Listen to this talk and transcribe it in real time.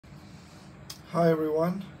Hi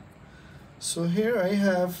everyone. So here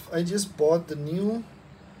I just bought the new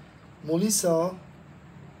Molicel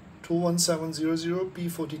 21700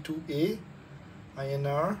 P42A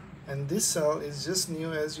INR, and this cell is just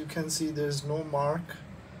new. As you can see, there's no mark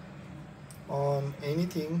on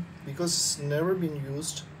anything because it's never been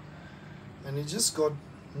used, and it just got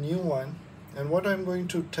new one. And what I'm going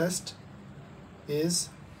to test is,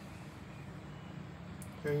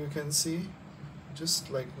 here you can see, just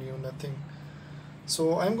like new, nothing.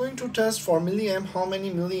 So I'm going to test for milliamp, how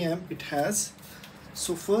many milliamp it has.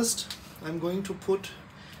 So first I'm going to put,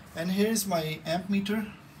 and here is my amp meter,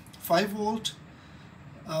 5 volt.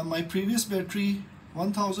 My previous battery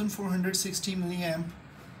 1460 milliamp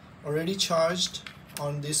already charged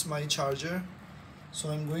on this my charger.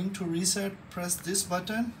 So I'm going to reset, press this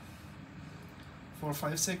button for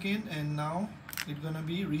 5 seconds, and now it's gonna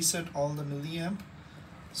be reset all the milliamp.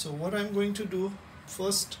 So what I'm going to do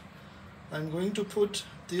first, I'm going to put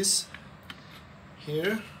this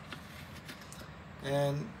here,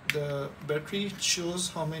 and the battery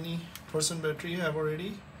shows how many percent battery I have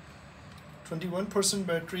already. 21%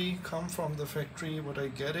 battery come from the factory, what I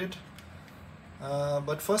get it.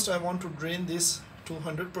 But first I want to drain this to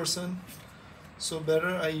 100%. So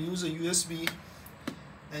better I use a USB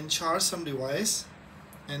and charge some device,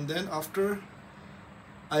 and then after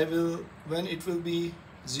I will, when it will be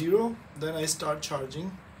 0, then I start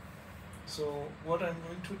charging. So what I'm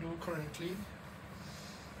going to do currently,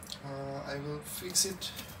 I will fix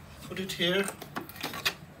it, put it here,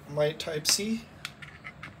 my type C.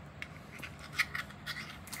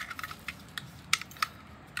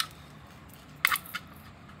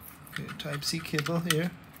 Okay, type C cable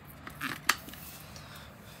here,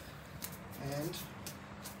 and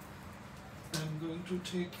I'm going to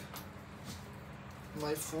take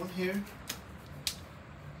my phone here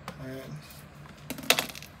and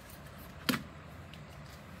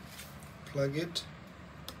plug it.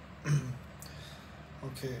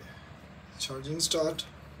 Okay, charging start,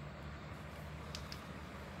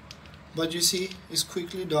 but you see it's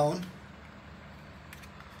quickly down.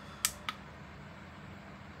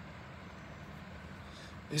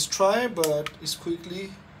 It's try, but it's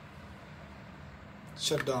quickly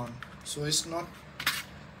shut down, so it's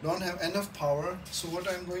don't have enough power. So what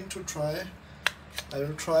I'm going to try, I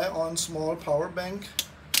will try on small power bank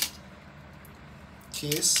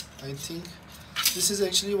case. I think this is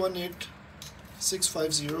actually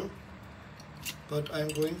 18650, but I'm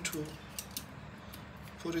going to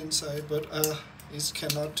put inside, but it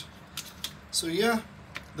cannot. So yeah,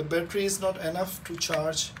 the battery is not enough to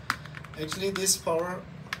charge. Actually this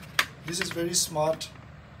is very smart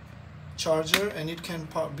charger, and it can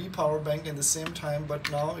be power bank at the same time, but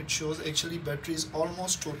now it shows actually battery is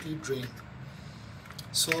almost totally drained.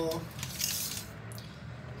 So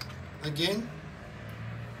again,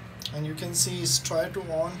 and you can see it's try to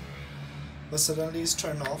on, but suddenly it's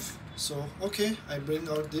turned off. So okay, I bring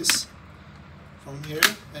out this from here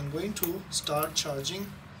and going to start charging,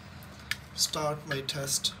 start my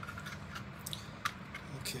test.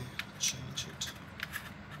 Okay, change it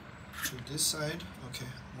to this side. Okay,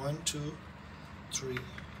 1 2 3.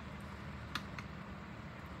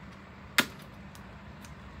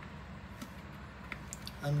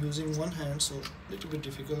 I'm using one hand, so little bit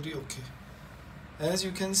difficulty. Okay, as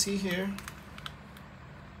you can see here,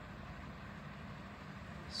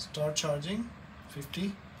 start charging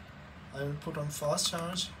 50. I will put on fast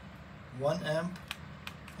charge 1 amp,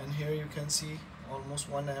 and here you can see almost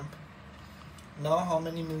 1 amp. Now how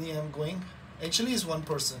many milliamp going? Actually is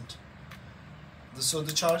 1%. So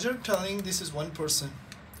the charger telling this is 1%.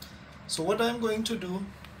 So what I'm going to do,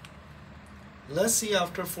 let's see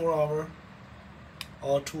after 4 hours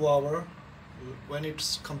or 2 hours when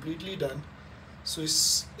it's completely done. So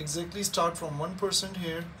it's exactly start from 1%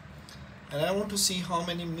 here, and I want to see how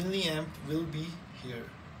many milliamp will be here.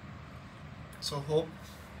 So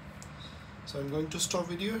I'm going to stop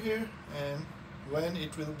video here, and when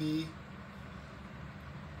it will be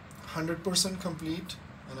 100% complete,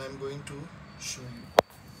 and I'm going to show you.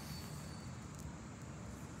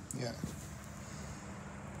 Yeah.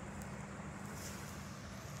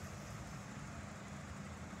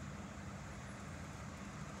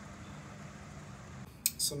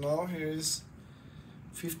 So now here is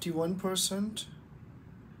 51%,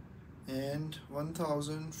 and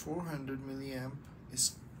 1400 milliamp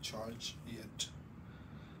is charged yet.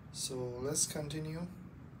 So let's continue.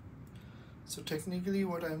 So technically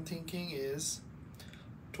what I'm thinking is,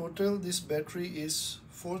 total this battery is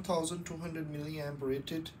 4200 milliamp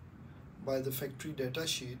rated by the factory data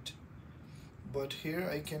sheet, but here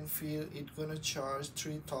I can feel it gonna charge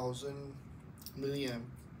 3000 milliamp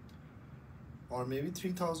or maybe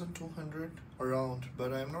 3200 around,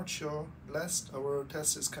 but I'm not sure. Last our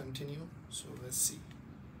test is continue, so let's see.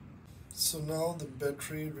 So now the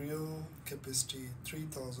battery real capacity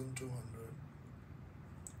 3200.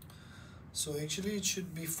 So actually it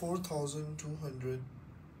should be 4200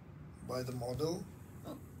 by the model,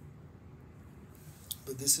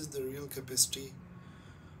 but this is the real capacity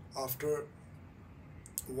after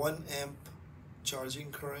 1 amp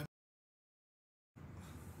charging current.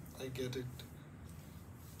 I get it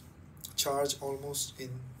charge almost in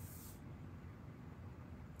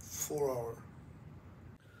 4 hours.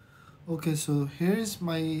 Okay, so here is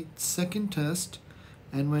my second test,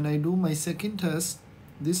 and when I do my second test,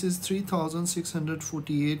 this is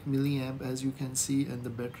 3648 milliamp as you can see, and the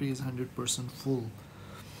battery is 100% full.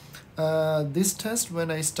 This test,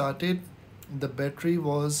 when I started, the battery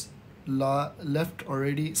was left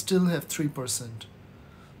already, still have 3%.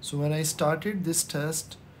 So when I started this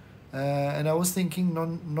test, and I was thinking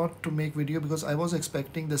not to make video because I was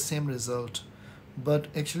expecting the same result, but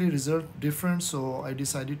actually result different, so I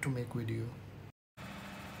decided to make video.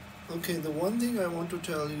 Okay, the one thing I want to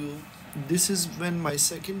tell you, this is when my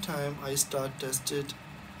second time I start tested.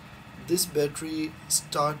 This battery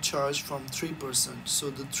start charge from 3%, so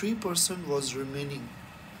the 3% was remaining.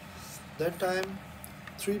 That time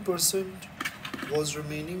 3% was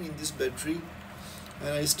remaining in this battery, and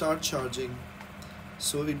I start charging,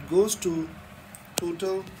 so it goes to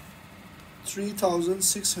total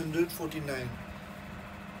 3649.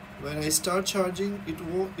 When I start charging,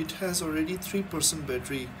 it has already 3%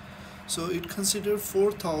 battery, so it consider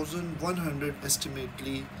 4100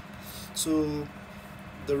 estimately. So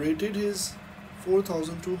the rated is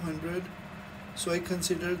 4200, so I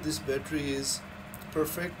consider this battery is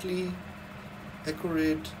perfectly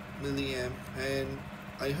accurate milliamp, and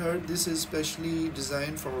I heard this is specially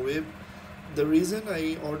designed for Vape. The reason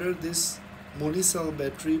I ordered this Molicel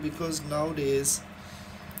battery because nowadays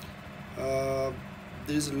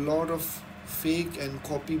there's a lot of fake and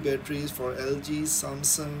copy batteries for LG,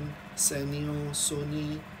 Samsung, Sanyo,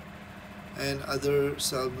 Sony and other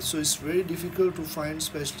cells, so it's very difficult to find,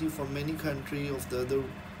 especially for many country of the other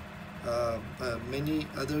many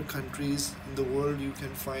other countries in the world. You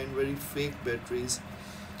can find very fake batteries.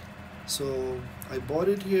 So I bought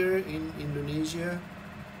it here in Indonesia,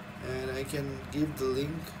 and I can give the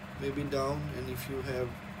link maybe down, and if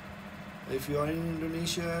you are in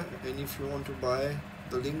Indonesia and if you want to buy,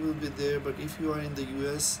 the link will be there. But if you are in the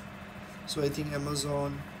US, so I think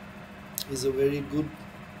Amazon is a very good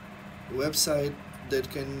website that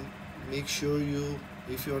can make sure you,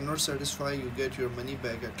 if you are not satisfied, you get your money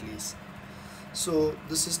back at least. So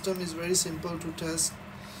the system is very simple to test.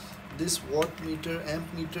 This watt meter,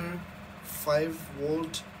 amp meter, 5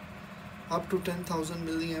 volt up to 10,000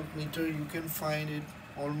 milliamp meter, you can find it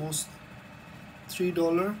almost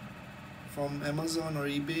 $3 from Amazon or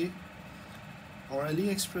eBay or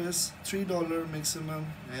AliExpress, $3 maximum,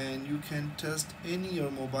 and you can test any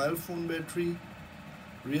your mobile phone battery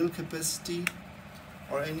real capacity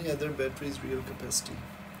or any other batteries real capacity.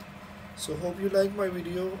 So hope you like my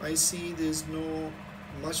video. I see there's no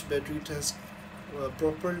much battery test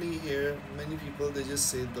properly here. Many people, they just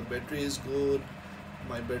say the battery is good,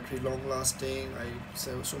 my battery long lasting.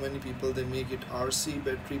 So many people, they make it RC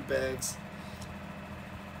battery packs,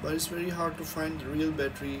 but it's very hard to find the real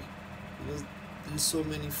battery because there's so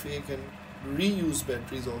many fake and reused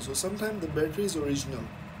batteries also. Sometimes the battery is original,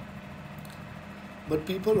 but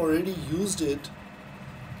people already used it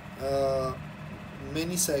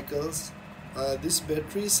many cycles. This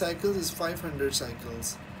battery cycle is 500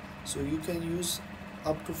 cycles, so you can use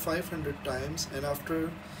up to 500 times, and after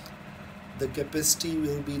the capacity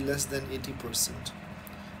will be less than 80%.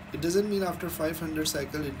 It doesn't mean after 500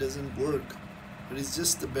 cycle it doesn't work, but it's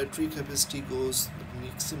just the battery capacity goes the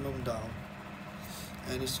maximum down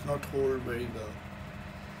and it's not hold very well.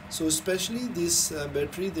 So especially this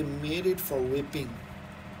battery, they made it for vaping,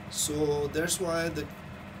 so that's why the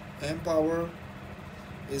amp power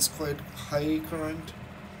is quite high current.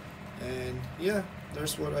 And yeah,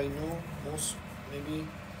 that's what I know most. Maybe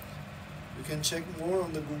you can check more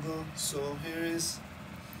on the Google. So here is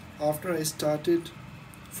after I started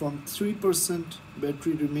from 3%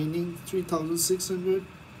 battery remaining 3600,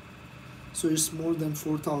 so it's more than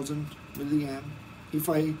 4000 milliamp. If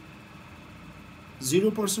I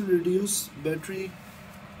 0% reduce battery,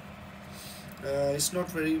 it's not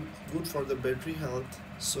very good for the battery health,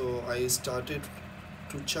 so I started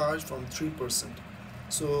to charge from 3%.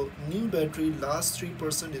 So new battery last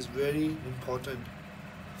 3% is very important,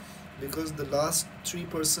 because the last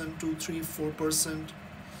 3%, 2, 3, 4%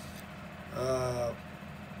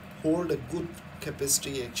 hold a good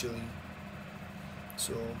capacity actually.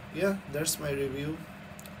 So yeah, that's my review.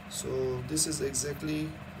 So this is exactly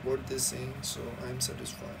what they're saying, so I'm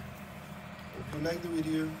satisfied. Hope you like the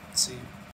video. See you.